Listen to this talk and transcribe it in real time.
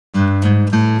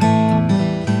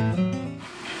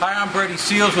Brady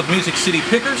Seals with Music City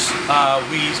Pickers.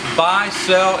 We buy,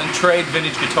 sell, and trade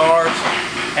vintage guitars.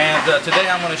 And today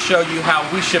I'm going to show you how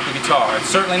we ship a guitar. It's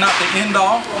certainly not the end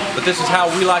all, but this is how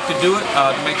we like to do it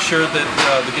to make sure that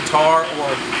the guitar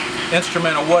or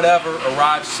instrument or whatever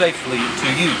arrives safely to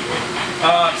you.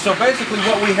 So basically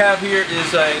what we have here is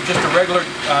just a regular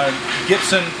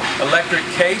Gibson electric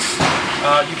case.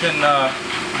 You can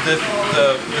the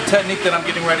technique that I'm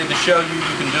getting ready to show you,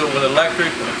 you can do it with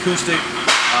electric, acoustic,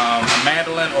 a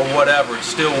mandolin, or whatever. It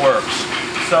still works.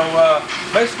 So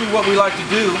basically what we like to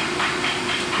do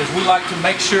is we like to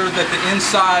make sure that the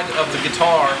inside of the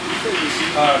guitar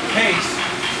case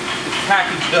is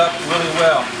packaged up really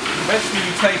well. Basically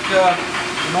you take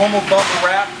normal bubble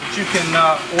wrap that you can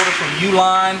order from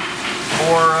Uline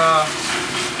or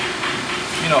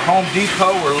Home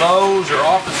Depot or Lowe's or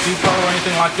Office Depot or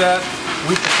anything like that.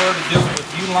 We prefer to do it with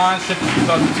Uline simply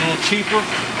because it's a little cheaper.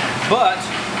 But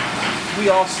we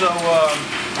also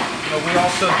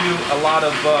do a lot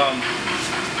of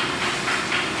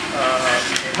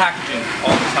packaging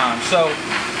all the time. So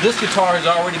this guitar has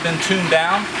already been tuned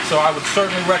down, so I would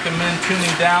certainly recommend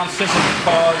tuning down simply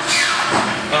because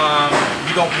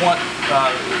you don't want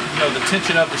the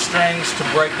tension of the strings to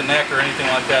break the neck or anything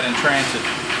like that in transit.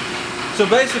 So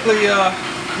basically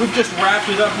we've just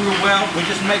wrapped it up real well. We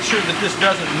just make sure that this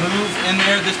doesn't move in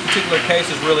there. This particular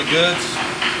case is really good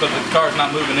because the guitar's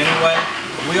not moving anyway.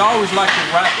 We always like to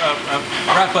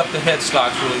wrap up the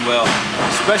headstocks really well,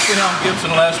 especially on Gibson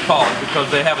Les Paul, because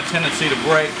they have a tendency to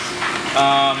break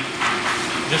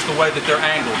just the way that they're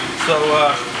angled. So,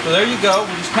 there you go.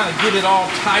 We just kind of get it all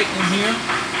tight in here.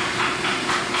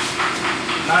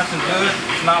 Nice and good.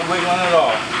 It's not wiggling at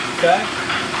all. Okay?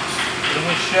 Then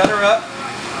we shut her up.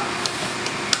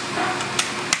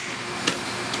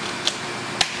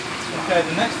 Okay,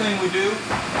 the next thing we do,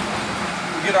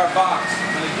 we get our box.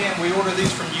 And again, we order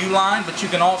these from Uline, but you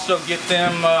can also get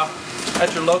them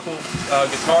at your local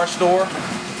guitar store.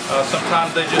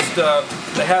 Sometimes they just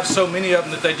they have so many of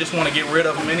them that they just want to get rid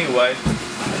of them anyway.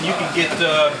 And you can get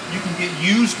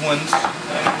used ones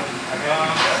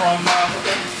from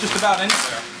just about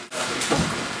anywhere.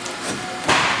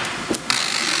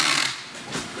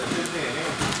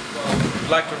 I'd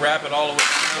like to wrap it all the way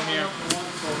down here.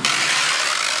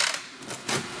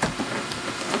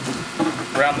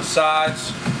 Around the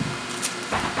sides,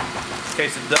 in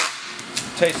case it does,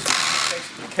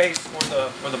 the case or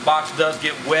the box does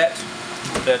get wet,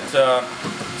 that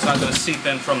it's not going to seep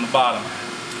in from the bottom.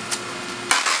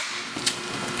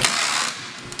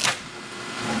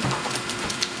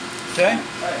 Okay,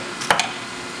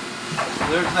 so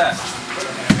there's that.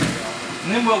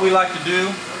 And then what we like to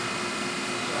do,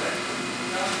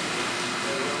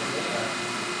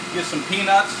 get some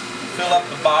peanuts, fill up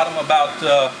the bottom about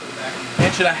 1.5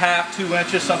 inches, 2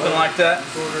 inches, something like that.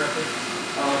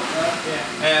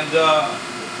 And of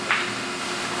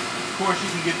course you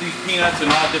can get these peanuts in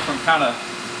all different kind of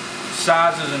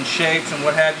sizes and shapes and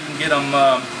what have you. You can get them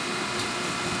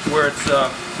where it's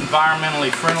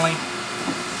environmentally friendly.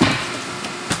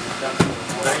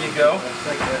 There you go. Do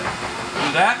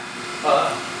that.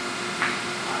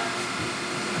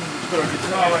 Put our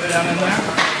guitar right down in there.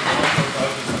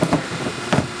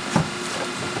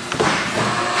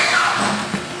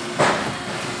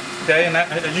 Okay, and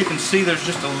as you can see, there's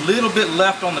just a little bit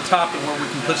left on the top of where we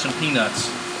can put some peanuts.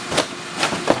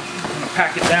 I'm going to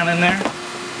pack it down in there.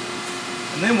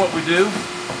 And then what we do,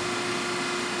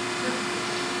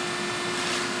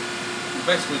 we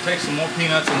basically take some more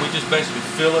peanuts and we just basically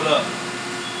fill it up.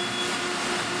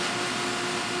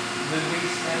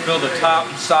 Fill the top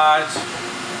and sides.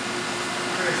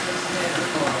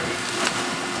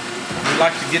 We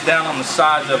like to get down on the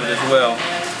sides of it as well.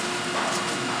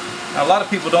 Now, a lot of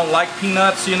people don't like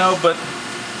peanuts, but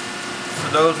for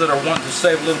those that are wanting to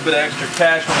save a little bit of extra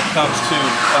cash when it comes to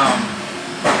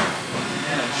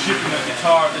shipping a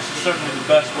guitar, this is certainly the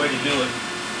best way to do it,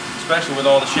 especially with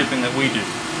all the shipping that we do.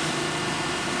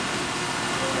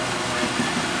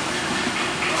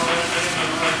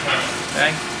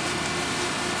 Okay.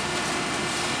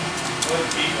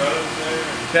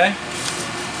 Okay.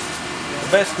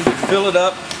 Basically, you fill it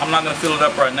up. I'm not going to fill it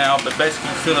up right now, but basically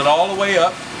you fill it all the way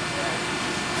up.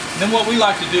 Then what we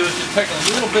like to do is just take a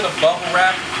little bit of bubble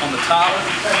wrap on the top.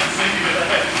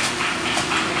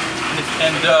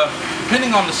 And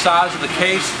depending on the size of the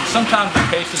case, sometimes the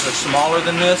cases are smaller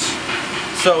than this.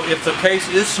 So if the case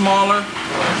is smaller,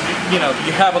 you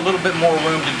have a little bit more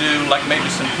room to do like maybe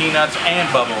some peanuts and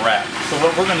bubble wrap. So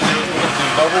what we're going to do is we're going to do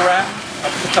bubble wrap up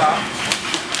at the top.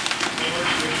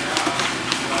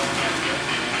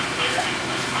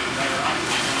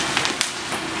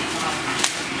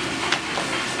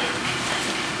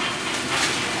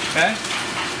 okay?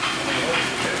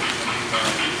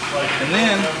 And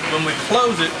then when we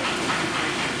close it,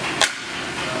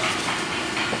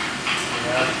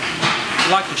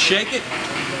 we like to shake it.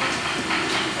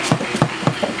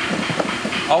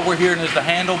 All we're hearing is the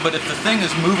handle, but if the thing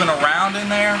is moving around in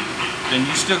there, then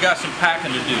you still got some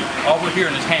packing to do. All we're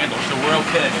hearing is handle, so we're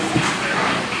okay.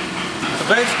 So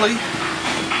basically,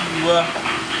 you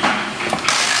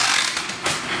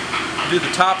do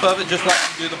the top of it just like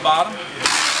you do the bottom.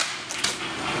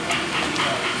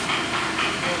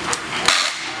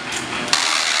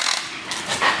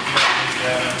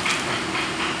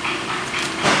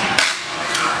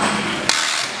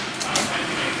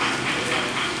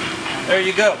 There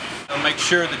you go. Make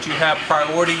sure that you have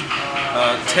priority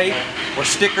tape or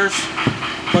stickers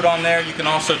put on there. You can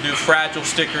also do fragile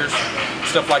stickers,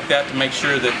 stuff like that, to make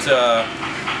sure that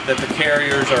that the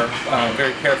carriers are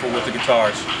very careful with the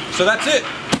guitars. So that's it.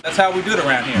 That's how we do it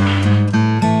around here.